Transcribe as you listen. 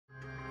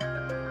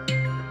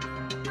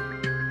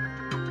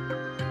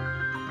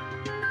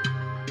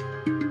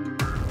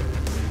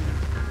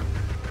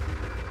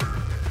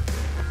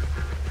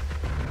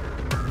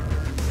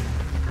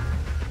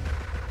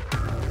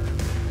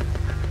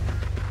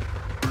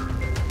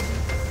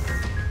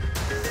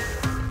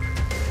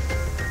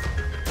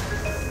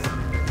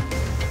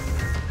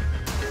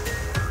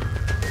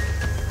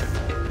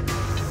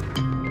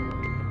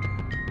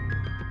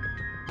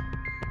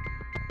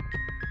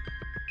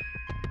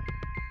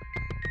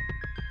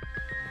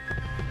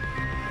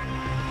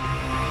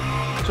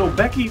So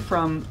Becky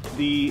from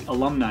the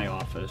alumni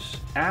office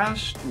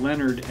asked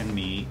Leonard and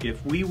me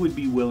if we would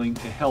be willing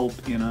to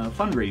help in a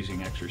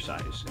fundraising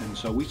exercise, and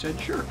so we said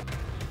sure.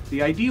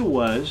 The idea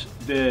was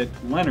that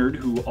Leonard,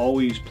 who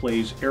always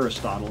plays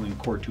Aristotle in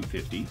Core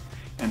 250,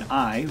 and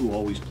I, who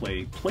always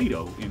play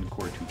Plato in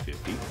Core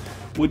 250,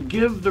 would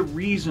give the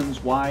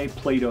reasons why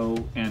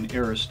Plato and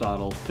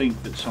Aristotle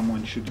think that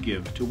someone should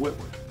give to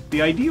Whitworth.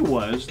 The idea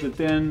was that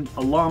then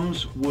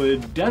alums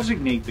would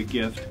designate the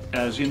gift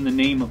as in the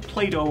name of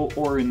Plato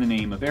or in the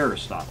name of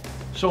Aristotle.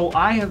 So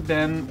I have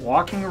been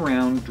walking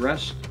around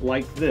dressed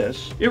like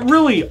this. It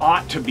really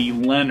ought to be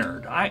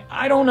Leonard.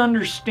 I don't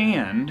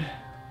understand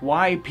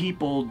why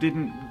people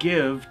didn't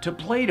give to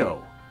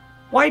Plato.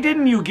 Why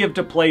didn't you give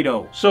to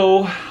Plato?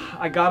 So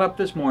I got up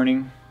this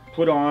morning,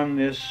 put on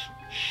this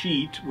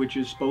sheet, which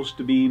is supposed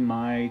to be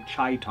my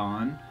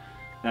chiton.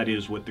 That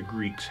is what the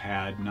Greeks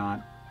had,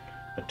 not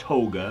a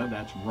toga.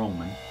 That's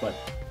Roman, but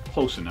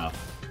close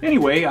enough.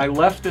 Anyway, I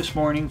left this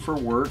morning for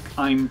work.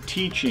 I'm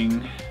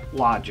teaching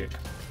logic.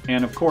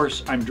 And of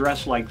course, I'm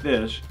dressed like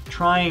this,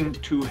 trying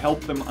to help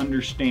them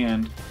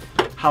understand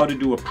how to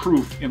do a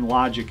proof in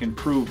logic and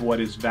prove what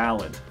is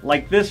valid.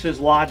 Like this is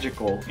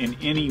logical in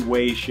any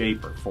way,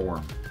 shape, or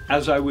form.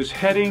 As I was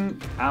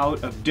heading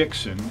out of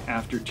Dixon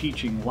after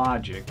teaching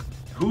logic,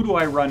 who do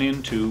I run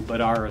into but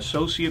our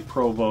Associate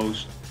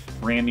Provost,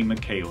 Randy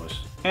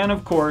Michaelis. And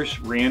of course,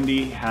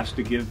 Randy has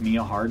to give me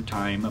a hard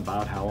time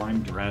about how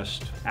I'm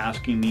dressed,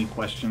 asking me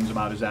questions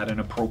about is that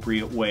an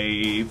appropriate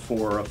way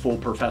for a full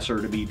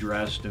professor to be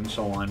dressed and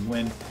so on,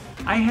 when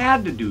I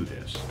had to do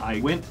this.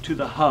 I went to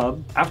the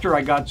hub. After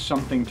I got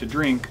something to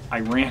drink, I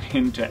ran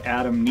into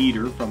Adam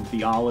Nieder from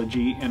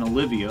theology and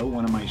Olivia,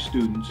 one of my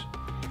students.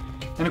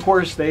 And of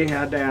course, they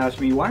had to ask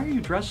me, why are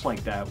you dressed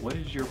like that? What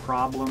is your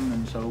problem?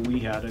 And so we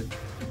had a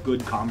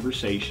good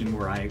conversation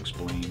where I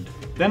explained.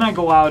 Then I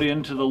go out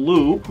into the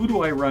loop. Who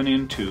do I run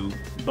into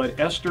but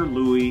Esther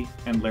Louie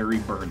and Larry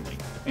Burnley?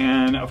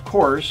 And of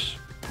course,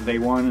 they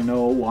want to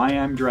know why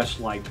I'm dressed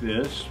like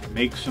this,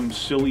 make some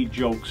silly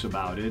jokes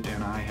about it,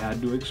 and I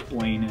had to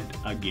explain it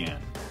again.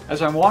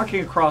 As I'm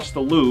walking across the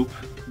loop,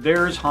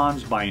 there's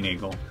Hans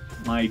Beinagel,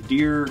 my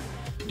dear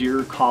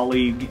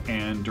colleague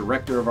and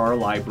director of our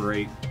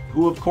library,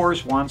 who of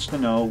course wants to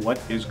know what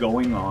is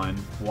going on.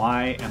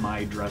 Why am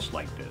I dressed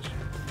like this?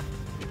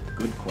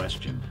 Good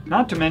question.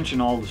 Not to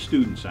mention all the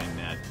students I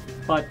met,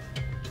 but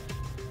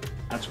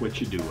that's what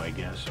you do, I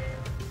guess.